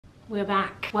We're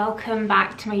back. Welcome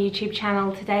back to my YouTube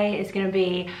channel. Today is going to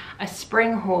be a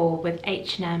spring haul with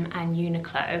H&M and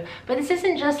Uniqlo. But this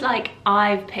isn't just like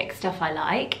I've picked stuff I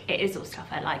like. It is all stuff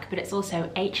I like, but it's also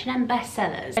H&M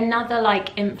bestsellers. Another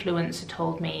like influencer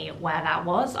told me where that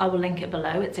was. I will link it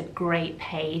below. It's a great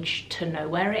page to know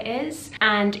where it is.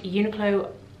 And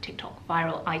Uniqlo TikTok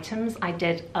viral items. I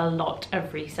did a lot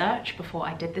of research before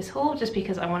I did this haul just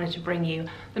because I wanted to bring you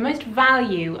the most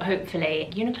value, hopefully.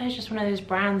 Uniqlo is just one of those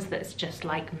brands that's just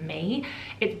like me.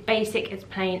 It's basic, it's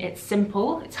plain, it's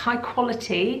simple, it's high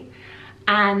quality,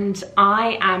 and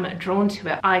I am drawn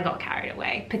to it. I got carried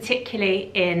away,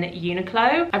 particularly in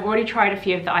Uniqlo. I've already tried a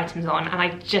few of the items on and I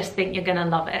just think you're gonna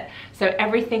love it. So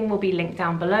everything will be linked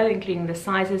down below, including the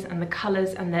sizes and the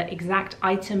colors and the exact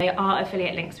item. They are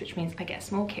affiliate links, which means I get a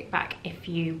small kickback if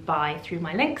you buy through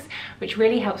my links, which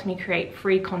really helps me create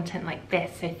free content like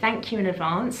this. So thank you in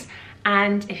advance.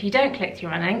 And if you don't click through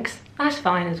my links, that's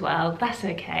fine as well, that's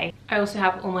okay. I also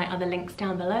have all my other links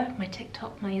down below, my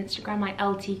TikTok, my Instagram, my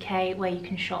LTK, where you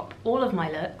can shop all of my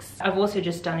looks. I've also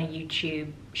just done a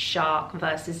YouTube Shark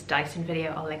versus Dyson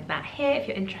video. I'll link that here if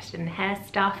you're interested in hair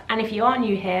stuff. And if you are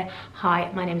new here,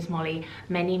 hi, my name is Molly.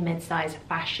 Many mid-size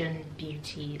fashion,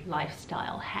 beauty,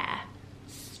 lifestyle, hair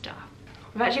stuff.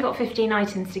 We've actually got 15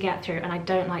 items to get through and I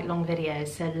don't like long videos,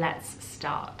 so let's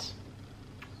start.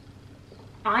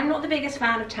 I'm not the biggest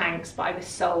fan of tanks, but I was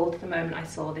sold the moment I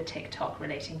saw the TikTok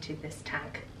relating to this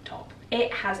tank top.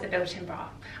 It has a built-in bra.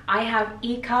 I have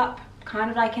E cup, kind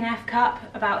of like an F cup,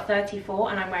 about 34,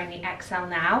 and I'm wearing the XL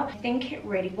now. I think it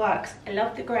really works. I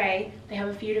love the grey. They have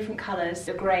a few different colours.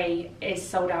 The grey is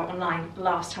sold out online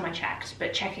last time I checked,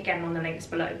 but check again on the links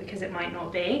below because it might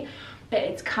not be. But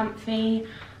it's comfy.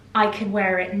 I could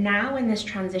wear it now in this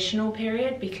transitional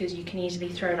period because you can easily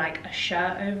throw like a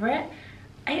shirt over it.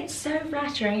 It's so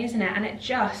flattering, isn't it? And it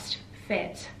just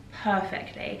fits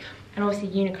perfectly. And obviously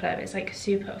Uniqlo is like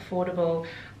super affordable.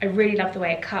 I really love the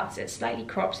way it cuts. It's slightly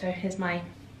cropped, so here's my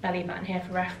belly button here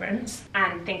for reference.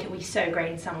 And I think it would be so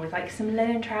great in summer with like some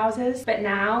linen trousers. But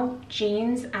now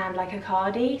jeans and like a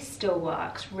cardi still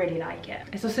works. Really like it.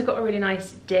 It's also got a really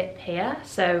nice dip here.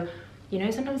 So, you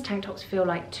know, sometimes tank tops feel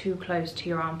like too close to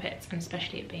your armpits, and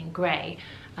especially it being grey,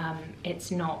 it's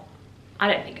not,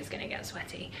 I don't think it's gonna get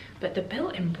sweaty, but the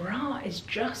built-in bra is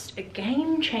just a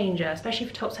game changer, especially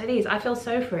for tops like these. I feel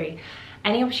so free.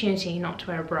 Any opportunity not to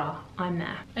wear a bra, I'm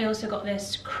there. I also got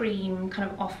this cream kind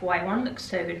of off-white one, looks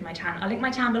so good with my tan. I'll link my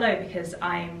tan below because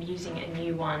I'm using a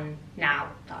new one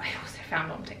now that I also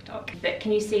found on TikTok. But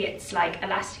can you see it's like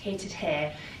elasticated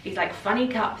here, these like funny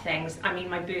cup things. I mean,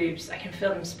 my boobs, I can feel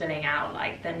them spilling out,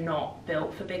 like they're not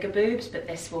built for bigger boobs, but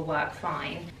this will work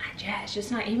fine. And yeah, it's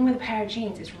just nice, even with a pair of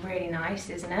jeans, it's really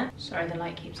nice, isn't it? Sorry, the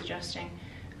light keeps adjusting.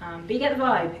 But you get the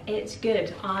vibe, it's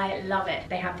good, I love it.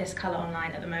 They have this colour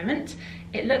online at the moment.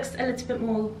 It looks a little bit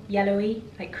more yellowy,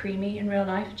 like creamy in real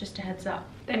life, just a heads up.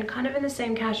 Then kind of in the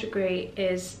same category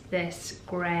is this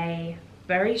grey,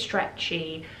 very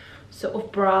stretchy, sort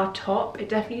of bra top. It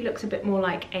definitely looks a bit more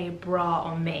like a bra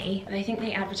on me. And I think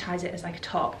they advertise it as like a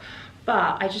top,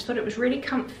 but I just thought it was really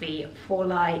comfy for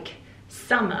like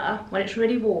summer when it's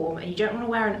really warm and you don't want to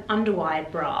wear an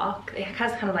underwired bra. It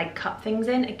has kind of like cup things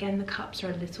in. Again, the cups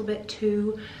are a little bit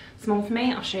too small for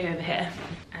me. I'll show you over here.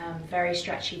 Very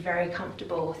stretchy, very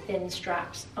comfortable, thin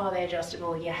straps. Are they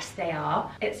adjustable? Yes, they are.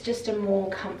 It's just a more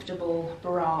comfortable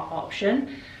bra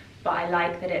option, but I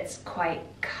like that it's quite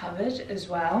covered as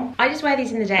well. I just wear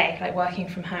these in the day, like working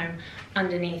from home,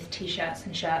 underneath t-shirts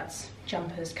and shirts,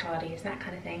 jumpers, cardies, that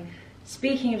kind of thing.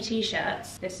 Speaking of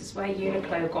t-shirts, this is where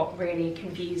Uniqlo got really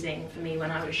confusing for me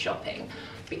when I was shopping,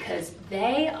 because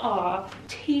they are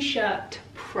t-shirt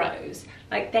pros.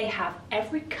 Like, they have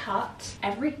every cut,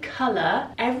 every color,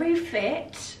 every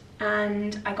fit,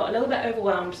 and I got a little bit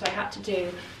overwhelmed, so I had to do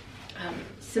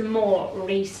some more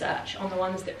research on the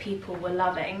ones that people were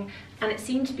loving, and it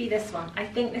seemed to be this one. I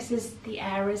think this is the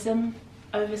Airism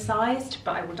oversized,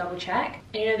 but I will double check.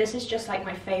 And, you know, this is just like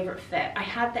my favorite fit. I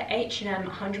had the H&M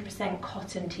 100%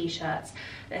 cotton t-shirts.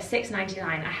 They're $6.99.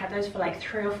 I had those for like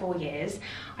 3 or 4 years.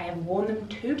 I have worn them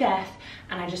to death,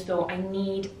 and I just thought I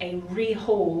need a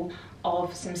rehaul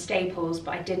of some staples,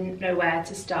 but I didn't know where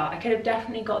to start. I could have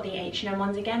definitely got the H&M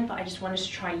ones again, but I just wanted to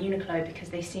try Uniqlo because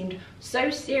they seemed so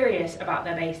serious about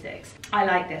their basics. I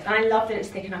like this, and I love that it's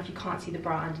thick enough you can't see the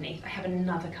bra underneath. I have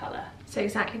another color. So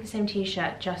exactly the same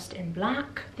t-shirt, just in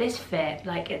black. This fit,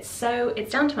 like, it's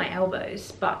down to my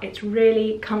elbows, but it's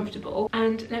really comfortable.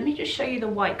 And let me just show you the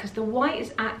white, because the white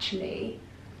is actually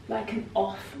like an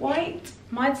off-white.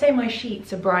 I'd say my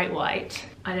sheets are bright white.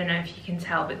 I don't know if you can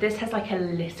tell, but this has like a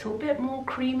little bit more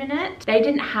cream in it. They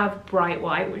didn't have bright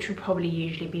white, which would probably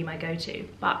usually be my go-to,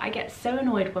 but I get so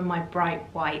annoyed when my bright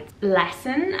whites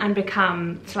lessen and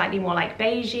become slightly more like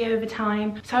beigey over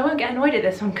time. So I won't get annoyed at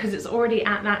this one because it's already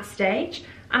at that stage.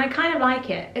 And I kind of like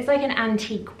it. It's like an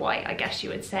antique white, I guess you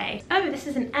would say. Oh, this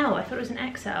is an L. I thought it was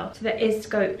an XL. So there is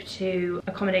scope to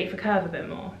accommodate for curve a bit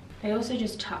more. They also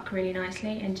just tuck really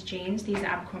nicely into jeans. These are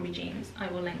Abercrombie jeans. I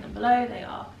will link them below. They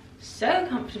are so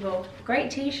comfortable.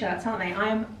 Great t-shirts, aren't they? I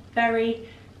am very,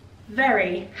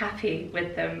 very happy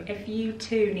with them. If you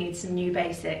too need some new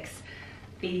basics,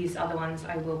 these are the ones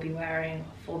I will be wearing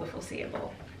for the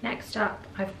foreseeable. Next up,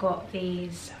 I've got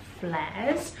these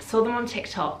flares. Saw them on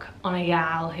TikTok on a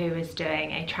gal who was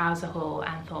doing a trouser haul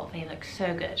and thought they looked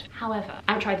so good. However,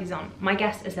 I haven't tried these on. My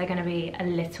guess is they're going to be a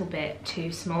little bit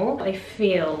too small. They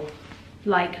feel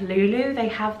like Lulu. They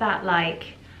have that like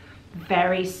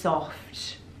very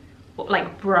soft,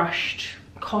 like brushed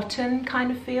cotton kind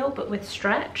of feel, but with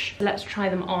stretch. Let's try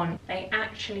them on. They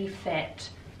actually fit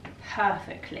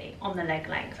perfectly on the leg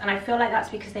length, and I feel like that's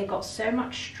because they've got so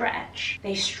much stretch.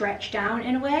 They stretch down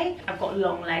in a way. I've got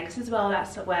long legs as well.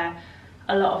 That's where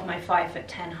a lot of my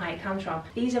 5'10" height comes from.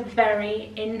 These are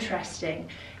very interesting.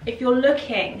 If you're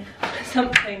looking for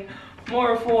something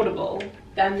more affordable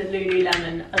than the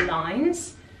Lululemon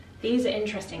Aligns, these are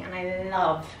interesting, and I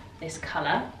love this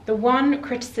color. The one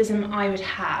criticism I would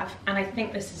have, and I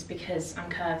think this is because I'm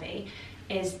curvy,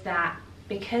 is that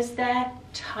because they're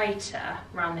tighter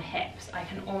around the hips, I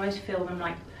can almost feel them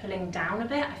like pulling down a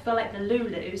bit. I feel like the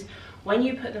Lulus, when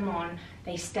you put them on,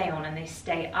 they stay on and they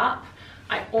stay up.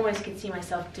 I almost could see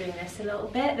myself doing this a little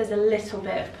bit. There's a little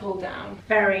bit of pull down.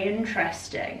 Very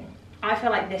interesting. I feel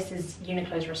like this is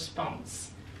Uniqlo's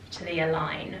response to the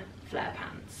Align flare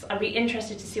pants. I'd be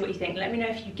interested to see what you think. Let me know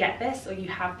if you get this or you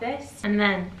have this. And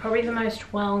then probably the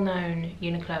most well-known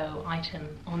Uniqlo item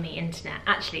on the internet,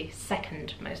 actually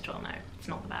second most well-known, it's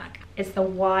not the bag, it's the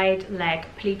wide leg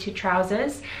pleated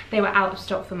trousers. They were out of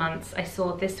stock for months. I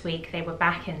saw this week they were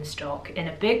back in stock in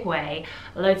a big way,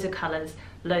 loads of colors,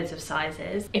 loads of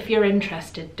sizes. If you're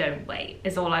interested, don't wait,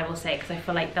 is all I will say, because I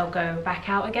feel like they'll go back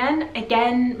out again.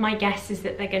 Again, my guess is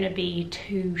that they're going to be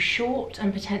too short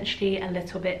and potentially a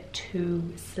little bit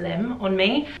too slim on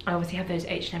me. I obviously have those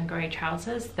H&M grey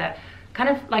trousers that kind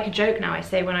of like a joke now. I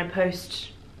say when I post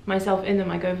myself in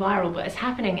them I go viral, but it's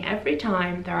happening every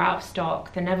time. They're out of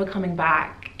stock. They're never coming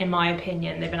back, in my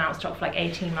opinion. They've been out of stock for like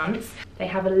 18 months. They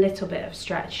have a little bit of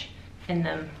stretch in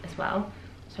them as well,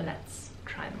 so let's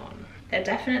try them on. They're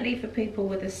definitely for people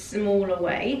with a smaller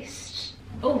waist.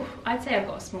 Oh, I'd say I've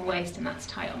got a small waist and that's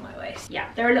tight on my waist. Yeah,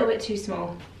 they're a little bit too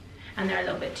small and they're a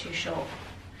little bit too short.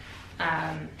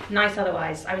 Nice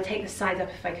otherwise. I would take the size up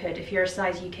if I could. If you're a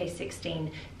size UK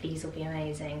 16, these will be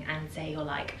amazing. And say you're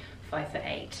like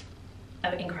 5'8".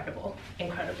 Oh, incredible,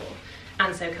 incredible.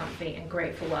 And so comfy and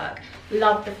great for work.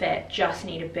 Love the fit, just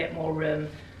need a bit more room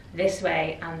this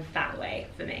way and that way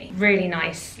for me. Really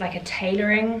nice, like a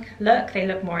tailoring look. They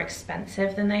look more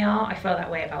expensive than they are. I feel that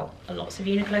way about lots of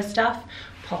Uniqlo stuff.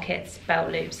 Pockets,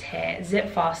 belt loops here, zip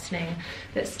fastening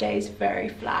that stays very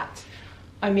flat.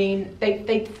 I mean, they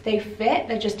fit,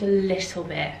 they're just a little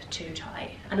bit too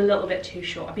tight and a little bit too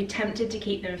short. I'd be tempted to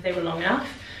keep them if they were long enough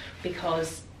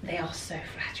because they are so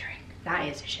flattering. That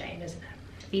is a shame, isn't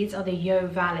it? These are the Yo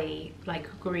Valley, like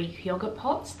Greek yogurt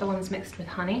pots, the ones mixed with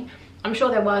honey. I'm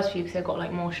sure they're worse for you because they've got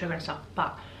like more sugar and stuff,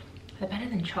 but they're better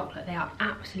than chocolate. They are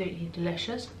absolutely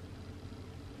delicious.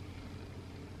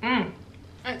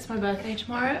 It's my birthday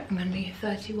tomorrow. I'm gonna be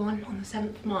 31 on the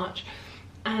 7th of March.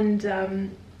 And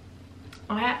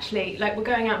I actually, like, we're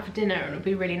going out for dinner and it'll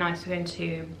be really nice. We're going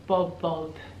to Bob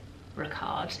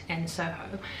Ricard in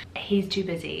Soho. He's too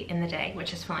busy in the day,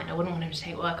 which is fine. I wouldn't want him to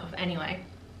take work off anyway.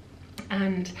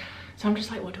 And so I'm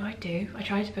just like, what do? I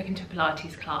tried to book into a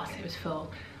Pilates class, it was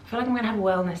full. I feel like I'm gonna have a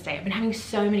wellness day. I've been having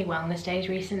so many wellness days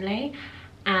recently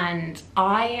and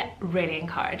I really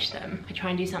encourage them. I try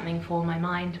and do something for my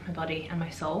mind, my body and my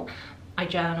soul. I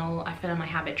journal, I fill in my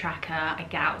habit tracker, I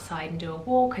get outside and do a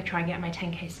walk, I try and get my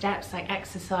 10k steps, I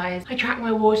exercise, I track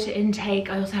my water intake,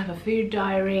 I also have a food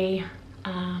diary.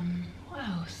 What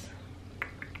else?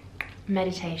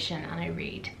 Meditation, and I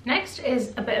read. Next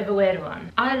is a bit of a weird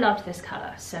one. I loved this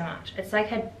colour so much. It's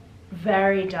like a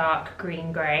very dark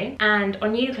green grey, and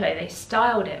on Uniqlo they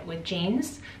styled it with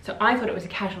jeans, so I thought it was a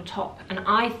casual top and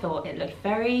I thought it looked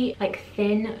very like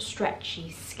thin,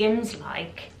 stretchy, Skims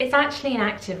like. It's actually an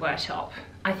activewear top.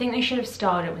 I think they should have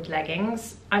styled it with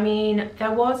leggings. I mean,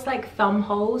 there was like thumb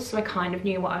holes, so I kind of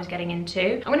knew what I was getting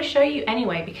into. I'm going to show you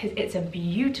anyway because it's a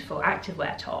beautiful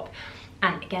activewear top.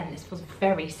 And again, this was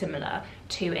very similar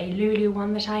to a Lulu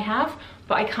one that I have,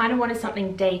 but I kind of wanted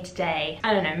something day to day.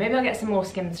 I don't know, maybe I'll get some more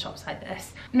Skims tops like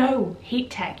this. No,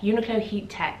 Heat Tech, Uniqlo Heat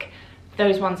Tech.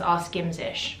 Those ones are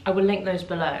Skims-ish. I will link those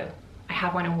below. I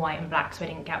have one in white and black, so I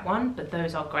didn't get one, but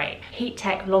those are great. Heat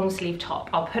Tech long sleeve top,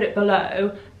 I'll put it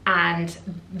below, and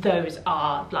those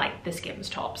are like the Skims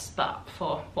tops, but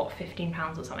for what,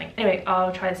 £15 or something. Anyway,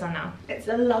 I'll try this on now. It's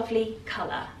a lovely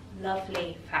color,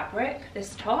 lovely fabric,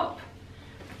 this top.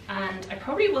 And I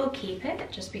probably will keep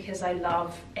it just because I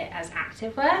love it as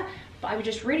activewear, but I would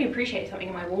just really appreciate something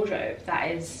in my wardrobe that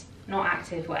is not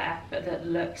activewear, but that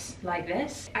looks like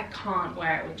this. I can't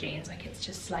wear it with jeans, like it's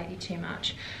just slightly too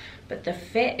much. But the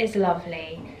fit is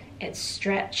lovely, it's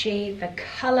stretchy, the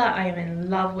color I'm in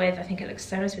love with. I think it looks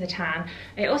so nice with a tan.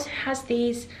 It also has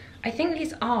these, I think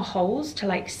these are holes to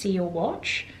like see your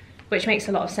watch, which makes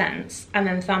a lot of sense, and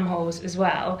then thumb holes as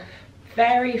well.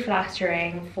 Very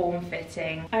flattering,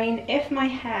 form-fitting. I mean, if my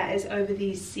hair is over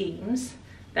these seams,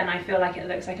 then I feel like it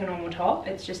looks like a normal top.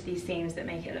 It's just these seams that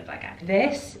make it look like it.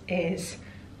 This is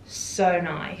so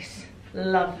nice.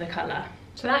 Love the color.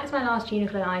 So that's my last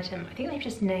Uniqlo item. I think they've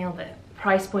just nailed it.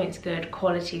 Price point's good,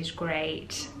 quality's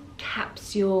great,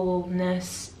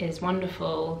 capsule-ness is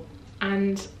wonderful,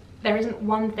 and there isn't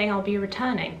one thing I'll be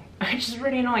returning, which is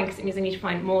really annoying because it means I need to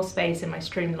find more space in my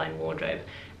streamlined wardrobe.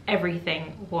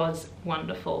 Everything was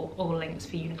wonderful. All links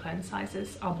for Uniqlo and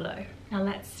sizes are below. Now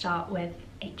let's start with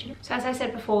H&M. So as I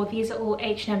said before, these are all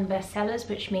H&M bestsellers,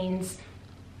 which means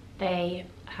they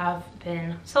have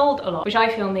been sold a lot, which I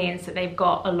feel means that they've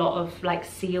got a lot of like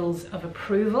seals of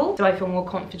approval, so I feel more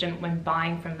confident when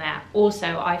buying from there.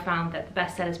 Also, I found that the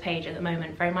bestsellers page at the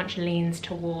moment very much leans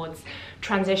towards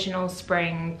transitional,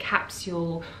 spring,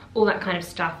 capsule, all that kind of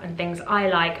stuff, and things I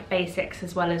like, basics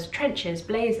as well as trenches,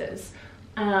 blazers,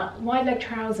 wide leg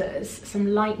trousers,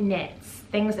 some light knits,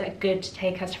 things that are good to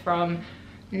take us from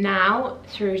now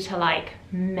through to like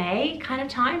May kind of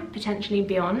time, potentially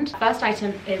beyond. First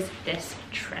item is this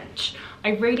trench.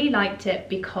 I really liked it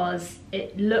because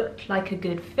it looked like a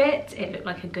good fit, it looked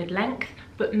like a good length,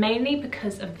 but mainly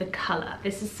because of the color.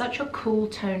 This is such a cool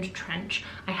toned trench.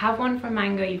 I have one from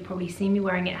Mango, you've probably seen me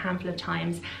wearing it a handful of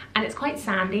times, and it's quite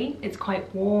sandy, it's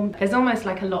quite warm. There's almost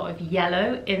like a lot of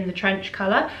yellow in the trench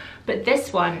color, but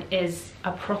this one is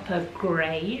a proper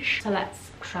greyish. So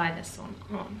let's try this one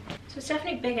on. So it's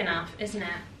definitely big enough, isn't it?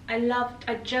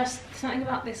 Something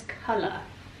about this color,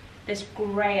 this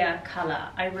grayer color,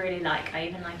 I really like. I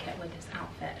even like it with this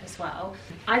outfit as well.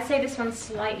 I'd say this one's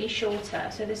slightly shorter,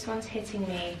 so this one's hitting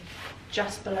me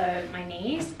just below my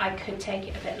knees. I could take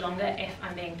it a bit longer if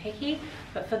I'm being picky,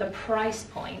 but for the price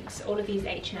points, all of these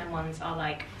H&M ones are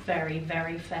like very,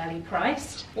 very fairly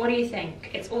priced. What do you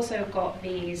think? It's also got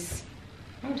these,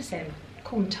 I want to say,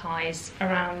 call them ties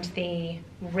around the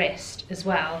wrist as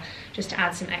well, just to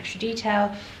add some extra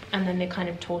detail, and then the kind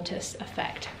of tortoise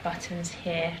effect buttons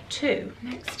here too.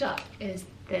 Next up is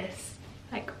this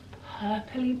like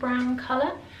purpley brown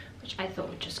color, which I thought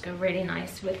would just go really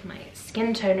nice with my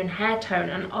skin tone and hair tone,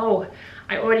 and oh,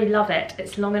 I already love it.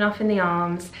 It's long enough in the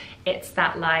arms, it's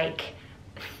that like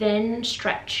thin,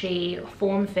 stretchy,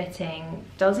 form-fitting,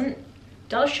 does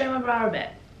show my bra a bit.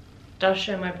 Does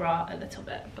show my bra a little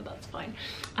bit, but that's fine.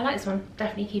 I like this one,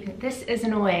 definitely keeping it. This is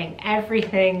annoying,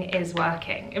 everything is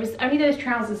working. It was only those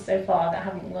trousers so far that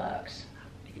haven't worked.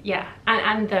 Yeah,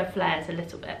 and the flares a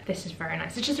little bit. This is very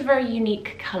nice. It's just a very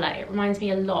unique color. It reminds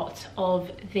me a lot of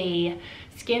the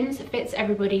Skims Fits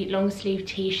Everybody long sleeve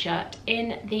t-shirt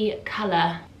in the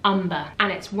color umber,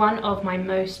 and it's one of my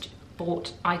most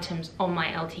bought items on my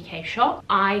LTK shop.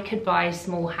 I could buy a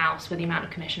small house with the amount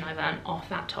of commission I've earned off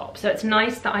that top. So it's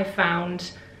nice that I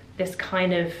found this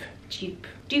kind of dupe.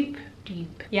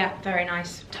 Yeah, very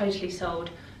nice, totally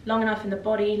sold. Long enough in the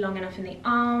body, long enough in the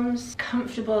arms,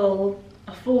 comfortable,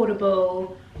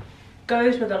 affordable,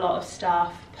 goes with a lot of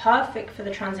stuff, perfect for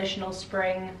the transitional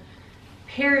spring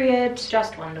period,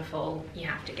 just wonderful. You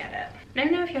have to get it. Let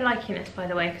me know if you're liking this, by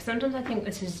the way, because sometimes I think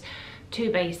this is too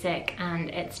basic and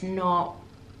it's not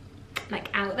like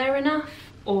out there enough,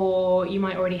 or you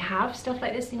might already have stuff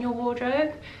like this in your wardrobe.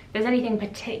 If there's anything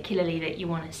particularly that you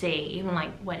want to see, even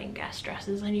like wedding guest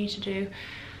dresses I need to do,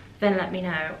 then let me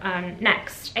know.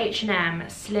 Next, H&M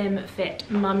Slim Fit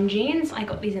Mum Jeans. I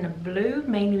got these in a blue,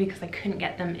 mainly because I couldn't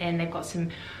get them in. They've got some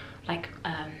like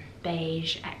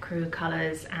beige ecru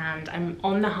colors, and I'm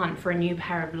on the hunt for a new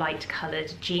pair of light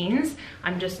colored jeans.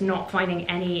 I'm just not finding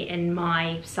any in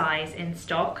my size in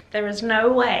stock. There is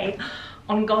no way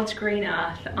On God's green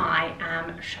earth, I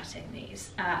am shutting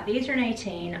these. These are an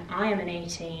 18, I am an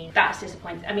 18. That's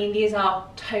disappointing. I mean, these are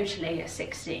totally a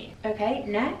 16. Okay,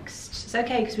 next. It's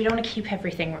okay, because we don't want to keep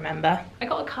everything, remember? I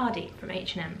got a cardi from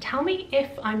H&M. Tell me if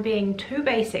I'm being too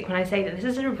basic when I say that this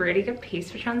is a really good piece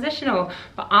for transitional,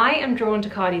 but I am drawn to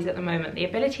cardis at the moment. The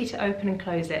ability to open and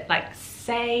close it, like,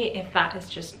 say if that is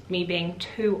just me being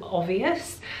too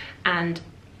obvious and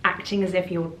acting as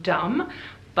if you're dumb,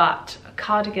 but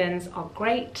cardigans are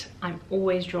great. I'm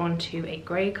always drawn to a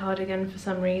grey cardigan for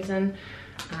some reason.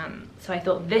 So I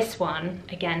thought this one,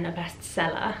 again, a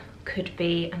bestseller, could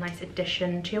be a nice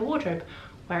addition to your wardrobe.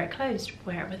 Wear it closed,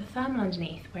 wear it with a thermal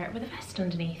underneath, wear it with a vest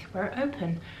underneath, wear it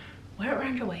open, wear it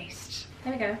around your waist.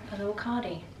 There we go, a little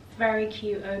cardi. Very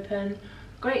cute, open,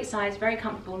 great size, very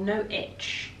comfortable, no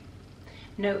itch.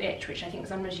 No itch, which I think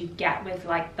sometimes you get with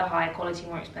like the higher quality,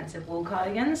 more expensive wool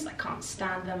cardigans. I can't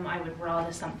stand them. I would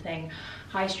rather something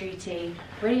high streety.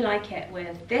 Really like it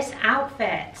with this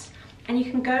outfit. And you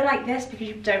can go like this because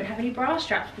you don't have any bra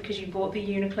straps because you bought the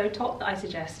Uniqlo top that I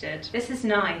suggested. This is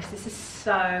nice. This is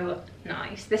so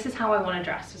nice. This is how I want to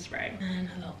dress for spring. And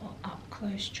a little up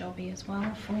close jobby as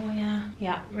well for you.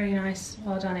 Yeah, really nice.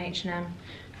 Well done, H&M.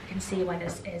 You can see why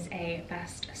this is a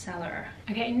bestseller.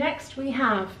 Okay, next we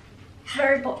have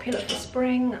very popular for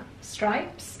spring,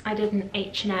 stripes. I did an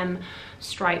H&M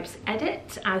stripes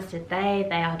edit, as did they.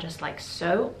 They are just like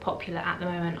so popular at the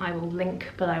moment. I will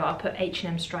link below. I'll put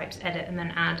H&M stripes edit and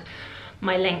then add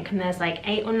my link, and there's like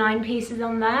 8 or 9 pieces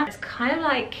on there. It's kind of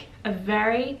like a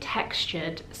very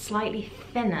textured, slightly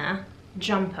thinner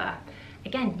jumper.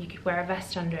 Again, you could wear a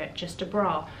vest under it, just a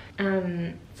bra.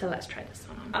 So let's try this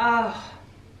one on. Oh,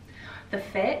 the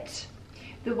fit.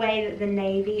 The way that the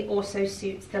navy also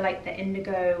suits the the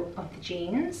indigo of the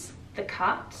jeans, the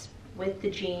cut with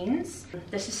the jeans.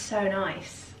 This is so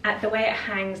nice. The way it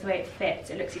hangs, the way it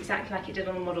fits, it looks exactly like it did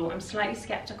on the model. I'm slightly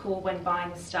skeptical when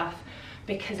buying stuff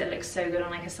because it looks so good on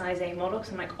like a size A model,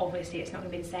 because I'm like, obviously it's not gonna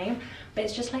be the same, but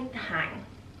it's just like the hang.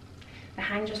 The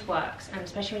hang just works, and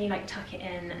especially when you like tuck it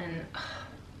in, and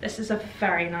this is a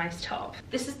very nice top.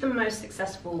 This is the most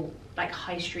successful like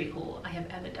high street haul I have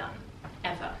ever done.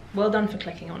 Ever. Well done for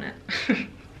clicking on it.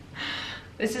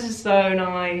 This is so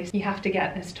nice. You have to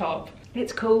get this top.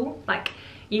 It's cool. Like,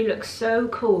 you look so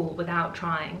cool without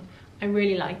trying. I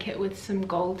really like it with some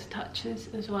gold touches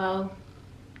as well.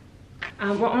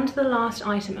 We're on to the last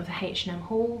item of the H&M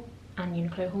haul and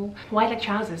Uniqlo haul. Wide leg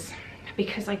trousers,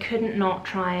 because I couldn't not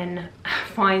try and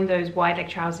find those wide leg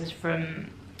trousers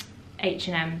from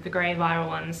H&M, the grey viral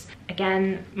ones.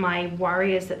 Again, my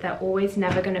worry is that they're always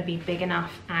never going to be big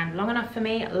enough and long enough for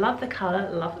me. Love the colour,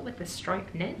 love it with the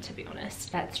striped knit, to be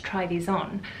honest. Let's try these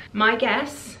on. My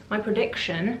guess, my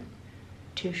prediction,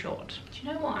 too short. Do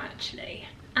you know what,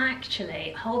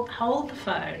 actually, hold the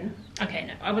phone. Okay,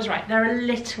 no, I was right. They're a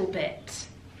little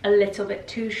bit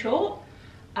too short.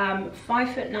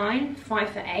 5'9",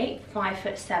 5'8",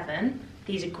 5'7".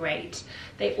 These are great.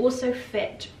 They also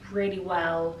fit really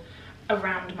well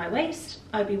around my waist.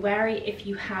 I'd be wary if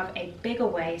you have a bigger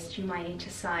waist, you might need to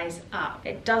size up.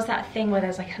 It does that thing where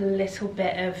there's like a little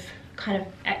bit of kind of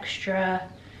extra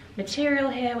material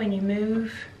here when you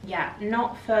move. Yeah,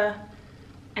 not for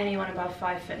anyone above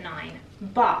 5'9",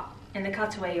 but in the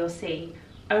cutaway you'll see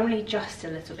only just a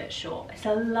little bit short. It's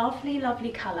a lovely,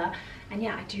 lovely colour, and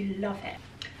yeah, I do love it.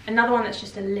 Another one that's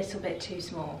just a little bit too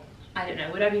small. I don't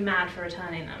know, would I be mad for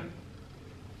returning them?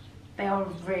 They are a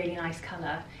really nice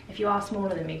colour. If you are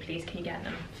smaller than me, please can you get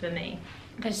them for me?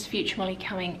 This is future Molly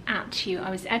coming at you.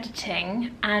 I was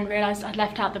editing and realised I'd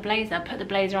left out the blazer, put the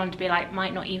blazer on to be like,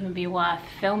 might not even be worth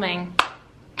filming.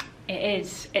 It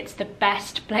is. It's the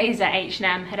best blazer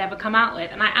H&M had ever come out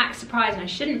with, and I act surprised, and I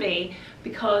shouldn't be,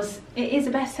 because it is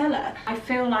a bestseller. I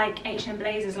feel like H&M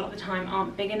blazers a lot of the time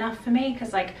aren't big enough for me,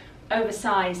 because like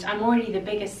oversized, I'm already the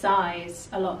biggest size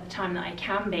a lot of the time that I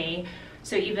can be.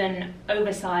 So even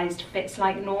oversized fits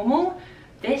like normal.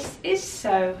 This is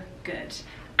so good.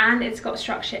 And it's got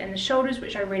structure in the shoulders,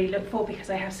 which I really look for because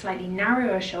I have slightly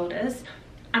narrower shoulders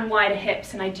and wider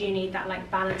hips, and I do need that like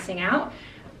balancing out.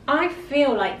 I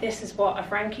feel like this is what a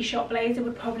Frankie shop blazer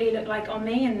would probably look like on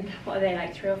me, and what are they,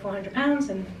 like £300 or £400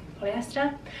 in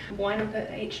polyester? Why not get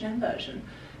the H&M version?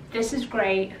 This is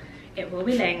great. It will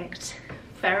be linked.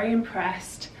 Very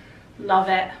impressed. Love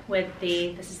it with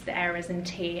this is the Aerism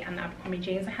tee and the Abercrombie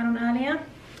jeans I had on earlier.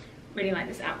 Really like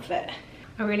this outfit.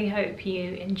 I really hope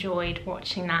you enjoyed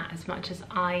watching that as much as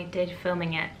I did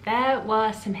filming it. There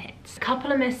were some hits, a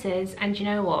couple of misses, and you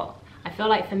know what? I feel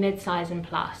like for mid-size and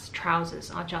plus,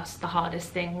 trousers are just the hardest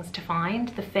things to find.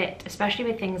 The fit, especially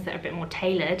with things that are a bit more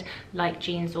tailored, like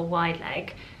jeans or wide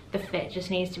leg, the fit just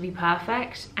needs to be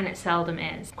perfect, and it seldom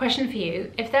is. Question for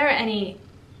you: if there are any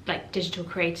like digital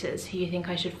creators who you think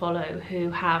I should follow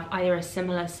who have either a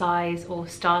similar size or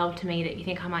style to me that you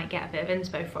think I might get a bit of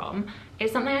inspo from,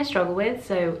 it's something I struggle with,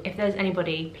 so if there's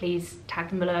anybody, please tag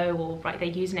them below or write their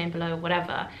username below,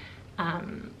 whatever.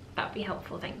 That would be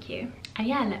helpful, thank you. And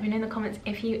yeah, let me know in the comments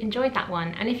if you enjoyed that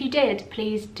one, and if you did,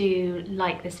 please do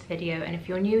like this video, and if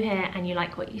you're new here and you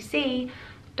like what you see,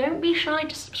 don't be shy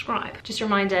to subscribe. Just a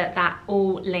reminder that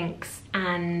all links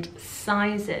and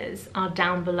sizes are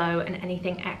down below, and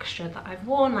anything extra that I've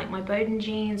worn, like my Bowden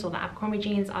jeans or the Abercrombie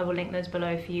jeans, I will link those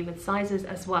below for you with sizes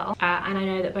as well. And I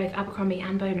know that both Abercrombie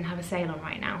and Bowden have a sale on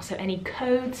right now, so any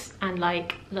codes and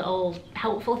like little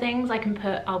helpful things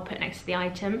I'll put next to the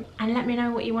item. And let me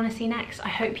know what you want to see next. I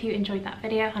hope you enjoyed that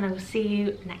video, and I will see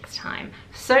you next time.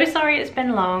 So sorry it's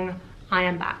been long. I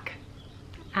am back,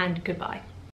 and goodbye.